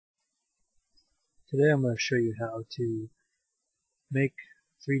Today I'm going to show you how to make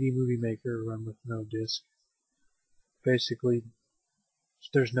 3D Movie Maker run with no disk. Basically,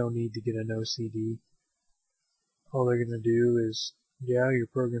 there's no need to get a no CD. All they're going to do is, your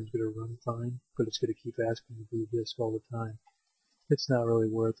program's going to run fine, but it's going to keep asking to boot disk all the time. It's not really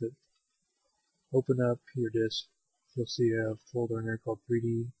worth it. Open up your disk. You'll see a folder in there called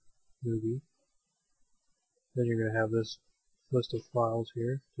 3D Movie. Then you're going to have this list of files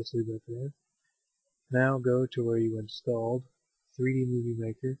here. Just leave that there. Now go to where you installed 3D Movie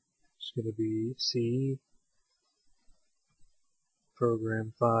Maker. It's going to be C,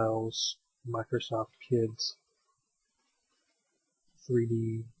 Program Files, Microsoft Kids,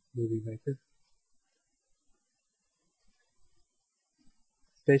 3D Movie Maker.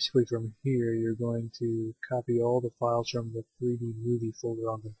 Basically from here you're going to copy all the files from the 3D Movie folder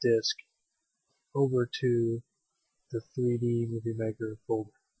on the disk over to the 3D Movie Maker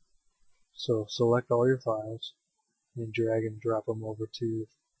folder. So select all your files and drag and drop them over to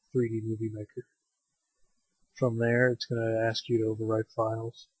 3D Movie Maker. From there it's going to ask you to overwrite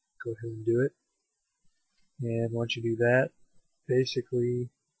files. Go ahead and do it. And once you do that, basically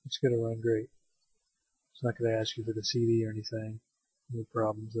it's going to run great. It's not going to ask you for the CD or anything. No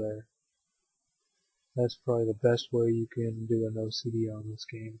problems there. That's probably the best way you can do a no CD on this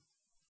game.